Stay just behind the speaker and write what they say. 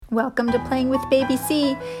Welcome to Playing with Baby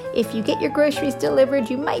C. If you get your groceries delivered,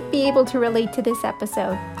 you might be able to relate to this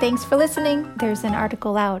episode. Thanks for listening. There's an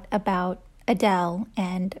article out about Adele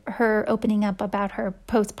and her opening up about her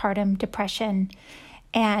postpartum depression.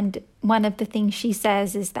 And one of the things she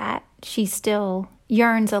says is that she still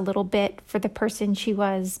yearns a little bit for the person she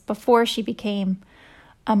was before she became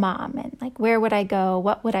a mom. And like, where would I go?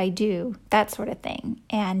 What would I do? That sort of thing.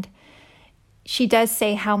 And she does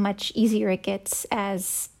say how much easier it gets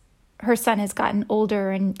as her son has gotten older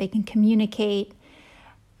and they can communicate.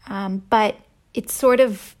 But it sort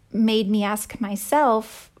of made me ask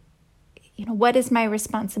myself, what is my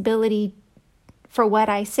responsibility for what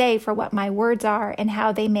I say, for what my words are, and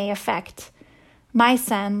how they may affect my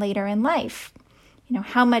son later in life?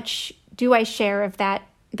 How much do I share of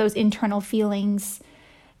those internal feelings?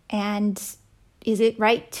 And is it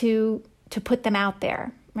right to put them out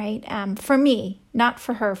there, right? For me, not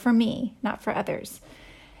for her, for me, not for others.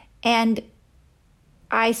 And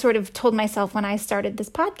I sort of told myself when I started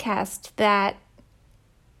this podcast that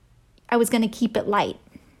I was going to keep it light,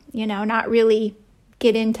 not really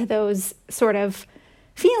get into those sort of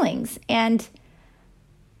feelings. And,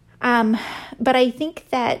 but I think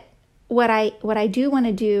that what I do want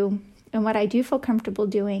to do and what I do feel comfortable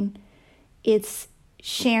doing, it's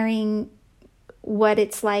sharing what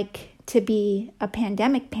it's like to be a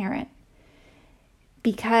pandemic parent.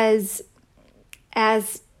 Because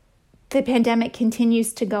as the pandemic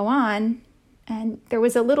continues to go on, and there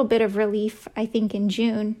was a little bit of relief, I think, in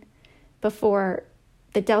June before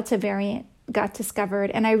the Delta variant got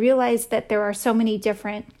discovered. And I realized that there are so many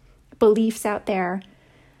different beliefs out there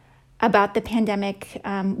about the pandemic.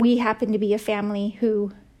 We happen to be a family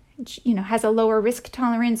who, has a lower risk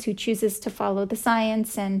tolerance, who chooses to follow the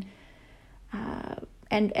science and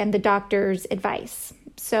the doctor's advice.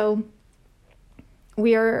 So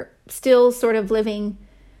we are still sort of living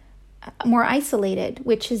more isolated,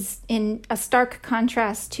 which is in a stark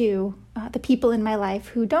contrast to the people in my life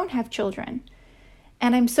who don't have children.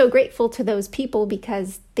 And I'm so grateful to those people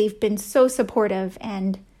because they've been so supportive,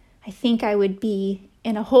 and I think I would be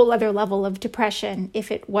in a whole other level of depression if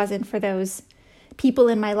it wasn't for those people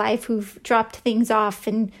in my life who've dropped things off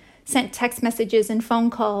and sent text messages and phone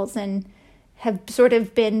calls and have sort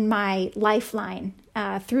of been my lifeline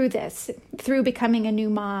through this, through becoming a new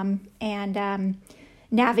mom and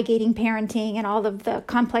navigating parenting and all of the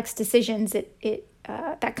complex decisions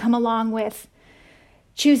that come along with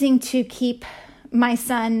choosing to keep my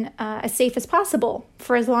son as safe as possible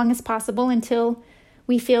for as long as possible until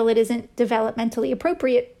we feel it isn't developmentally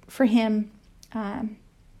appropriate for him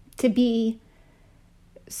to be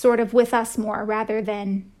sort of with us more rather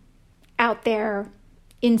than out there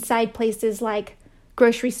inside places like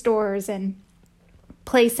grocery stores and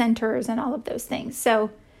play centers and all of those things.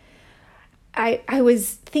 So I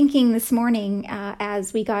was thinking this morning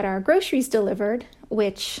as we got our groceries delivered,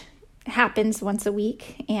 which happens once a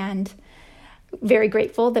week, and very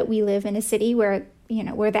grateful that we live in a city where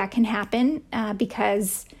that can happen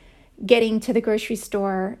because getting to the grocery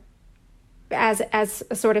store as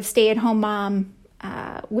a sort of stay-at-home mom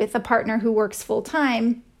with a partner who works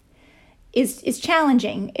full-time is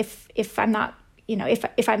challenging if I'm not,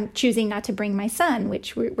 if I'm choosing not to bring my son,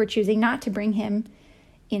 which we're choosing not to bring him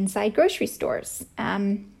inside grocery stores.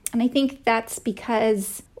 And I think that's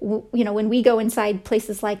because, when we go inside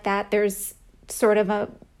places like that, there's sort of a,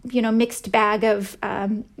 mixed bag of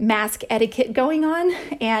mask etiquette going on.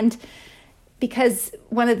 And because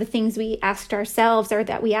one of the things we asked ourselves, or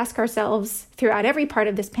that we ask ourselves throughout every part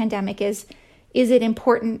of this pandemic is it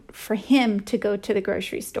important for him to go to the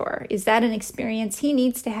grocery store? Is that an experience he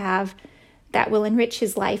needs to have that will enrich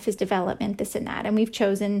his life, his development, this and that? And we've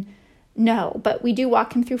chosen no, but we do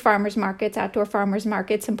walk him through farmers markets, outdoor farmers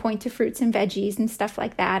markets, and point to fruits and veggies and stuff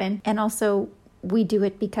like that. And also we do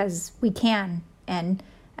it because we can. And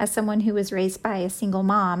as someone who was raised by a single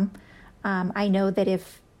mom, I know that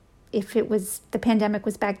if it was, the pandemic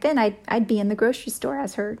was back then, I'd be in the grocery store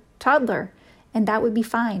as her toddler, and that would be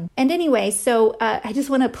fine. And anyway, so I just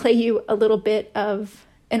want to play you a little bit of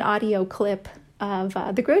an audio clip of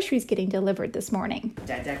the groceries getting delivered this morning.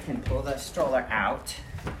 Dada can pull the stroller out.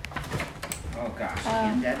 Oh gosh,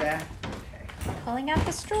 Dada? Okay. Pulling out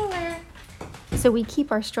the stroller. So we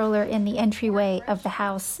keep our stroller in the entryway of the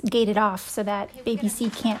house, gated off so that baby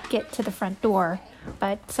C can't get to the front door.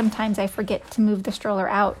 But sometimes I forget to move the stroller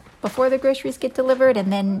out before the groceries get delivered,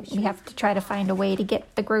 and then we have to try to find a way to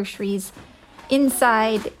get the groceries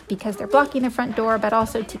inside because they're blocking the front door, but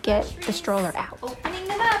also to get the stroller out. Opening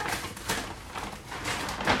them up.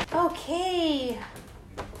 Okay.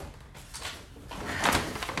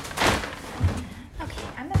 Okay,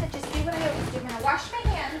 I'm going to just do what I always do. I'm going to wash my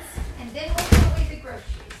hands.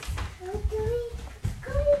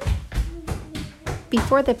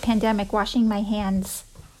 before the pandemic, washing my hands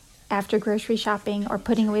after grocery shopping or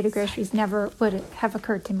putting away the groceries never would have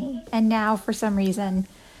occurred to me. And now, for some reason,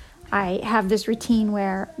 I have this routine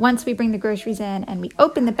where once we bring the groceries in and we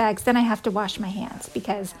open the bags, then I have to wash my hands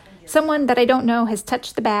because someone that I don't know has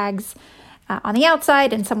touched the bags on the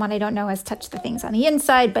outside and someone I don't know has touched the things on the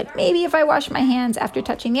inside. But maybe if I wash my hands after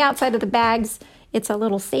touching the outside of the bags, it's a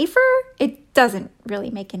little safer. It doesn't really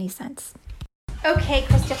make any sense. Okay,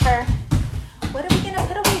 Christopher, what are we going to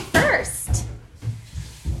put away first?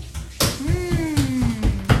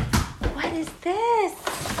 What is this?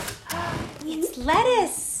 It's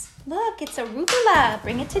lettuce. Look, it's arugula.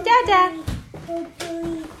 Bring it to Dada.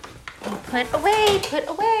 And put away. What's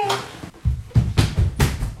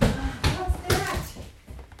that?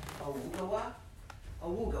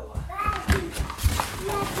 Arugula.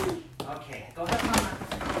 Okay, go help Mama.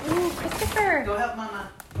 Ooh, Christopher. Go help Mama.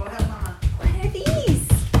 What are these?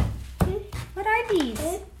 What are these?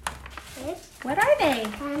 What are they?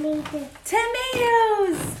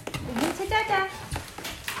 Tomatoes. Bring it to Dada.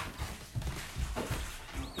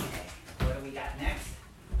 Okay, what do we got next?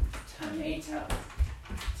 Tomato.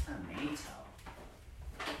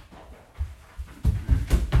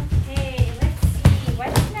 Okay, let's see.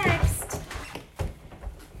 What's next?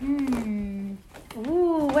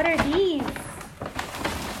 Ooh, what are these?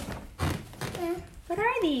 What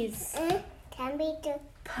are these?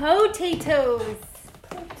 Potatoes.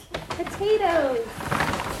 Potatoes.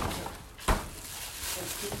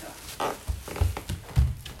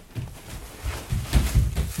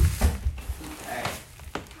 Okay.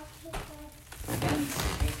 Then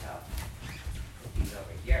potato. Put these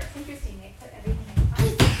over here. It's interesting. They put everything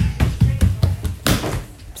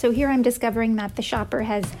in. So here I'm discovering that the shopper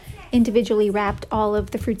has individually wrapped all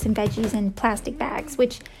of the fruits and veggies in plastic bags,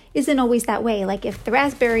 which isn't always that way. Like if the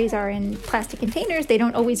raspberries are in plastic containers, they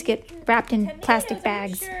don't always get wrapped in plastic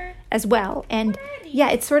bags as well. And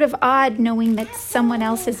yeah, it's sort of odd knowing that someone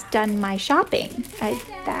else has done my shopping.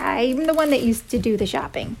 I'm the one that used to do the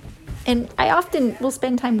shopping. And I often will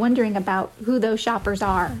spend time wondering about who those shoppers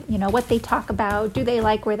are, you know, what they talk about, do they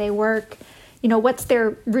like where they work, you know, what's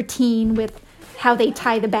their routine with how they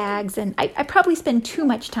tie the bags. And I probably spend too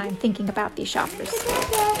much time thinking about these shoppers.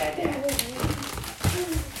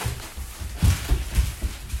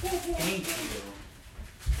 Thank you.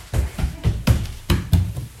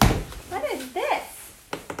 What is this?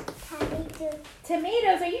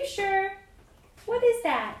 Tomatoes, are you sure? What is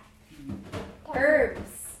that?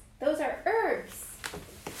 Herbs. Those are herbs.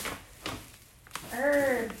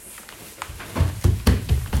 Herbs.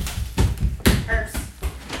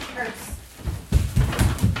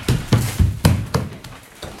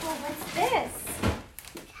 Oh, what's this?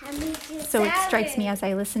 So it strikes me as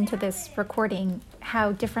I listen to this recording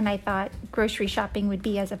how different I thought grocery shopping would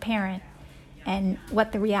be as a parent and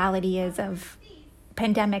what the reality is of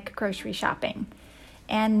pandemic grocery shopping.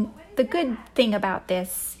 And the good thing about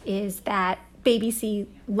this is that Baby C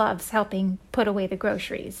loves helping put away the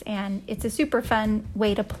groceries, and it's a super fun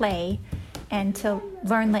way to play and to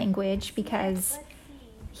learn language because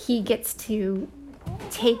he gets to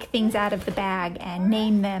take things out of the bag and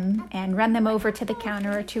name them and run them over to the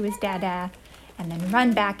counter or to his dada and then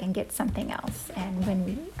run back and get something else. And when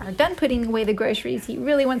we are done putting away the groceries, he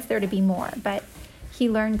really wants there to be more, but he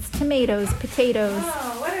learns tomatoes, potatoes.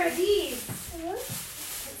 Oh, what are these?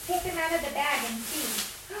 Let's take them out of the bag and see.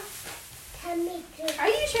 Are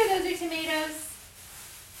you sure those are tomatoes?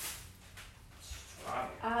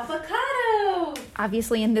 Avocado!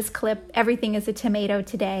 Obviously in this clip, everything is a tomato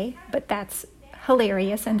today, but that's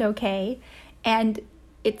hilarious and okay. And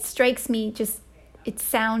it strikes me it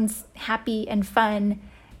sounds happy and fun,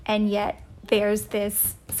 and yet there's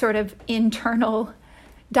this sort of internal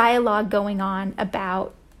dialogue going on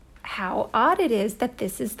about how odd it is that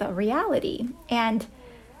this is the reality. And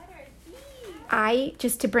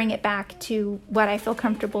just to bring it back to what I feel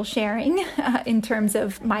comfortable sharing in terms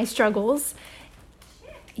of my struggles,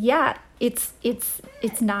 yeah, it's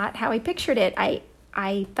not how I pictured it. I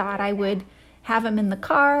thought I would have him in the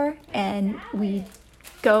car and we'd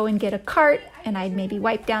go and get a cart and I'd maybe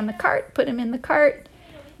wipe down the cart, put him in the cart.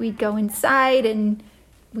 We'd go inside and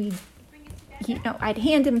I'd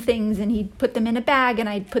hand him things and he'd put them in a bag and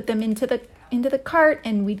I'd put them into the cart,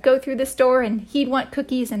 and we'd go through the store and he'd want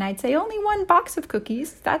cookies and I'd say, only one box of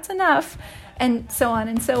cookies, that's enough, and so on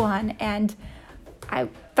and so on. And I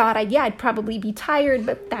thought I'd probably be tired,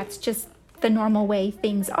 but that's just the normal way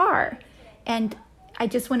things are. And I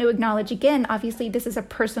just want to acknowledge again, obviously this is a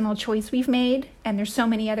personal choice we've made, and there's so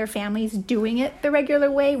many other families doing it the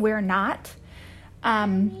regular way. We're not.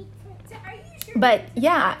 But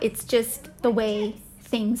yeah, it's just the way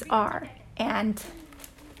things are. And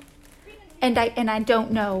And I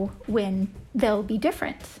don't know when they'll be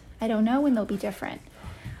different. I don't know when they'll be different.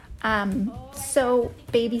 So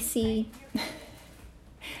Baby C,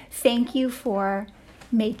 thank you for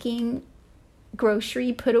making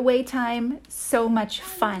grocery put away time so much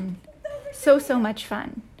fun. So much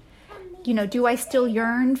fun. You know, do I still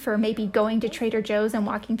yearn for maybe going to Trader Joe's and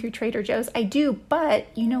walking through Trader Joe's? I do, but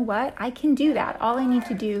you know what? I can do that. All I need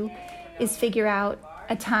to do is figure out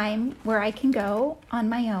a time where I can go on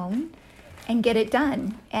my own and get it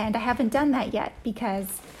done. And I haven't done that yet because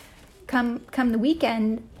come the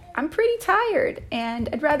weekend, I'm pretty tired and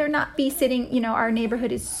I'd rather not be sitting, you know, our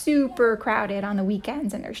neighborhood is super crowded on the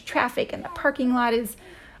weekends and there's traffic and the parking lot is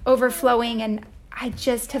overflowing, and I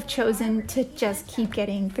just have chosen to just keep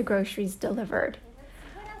getting the groceries delivered.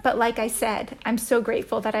 But like I said, I'm so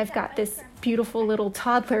grateful that I've got this beautiful little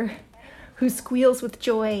toddler who squeals with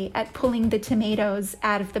joy at pulling the tomatoes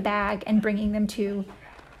out of the bag and bringing them to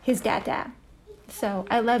his dada. So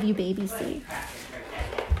I love you, Baby C.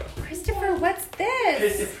 Christopher, what's this?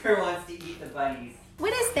 Christopher wants to eat the bunnies.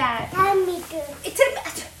 What is that? Let me do. It's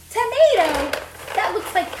a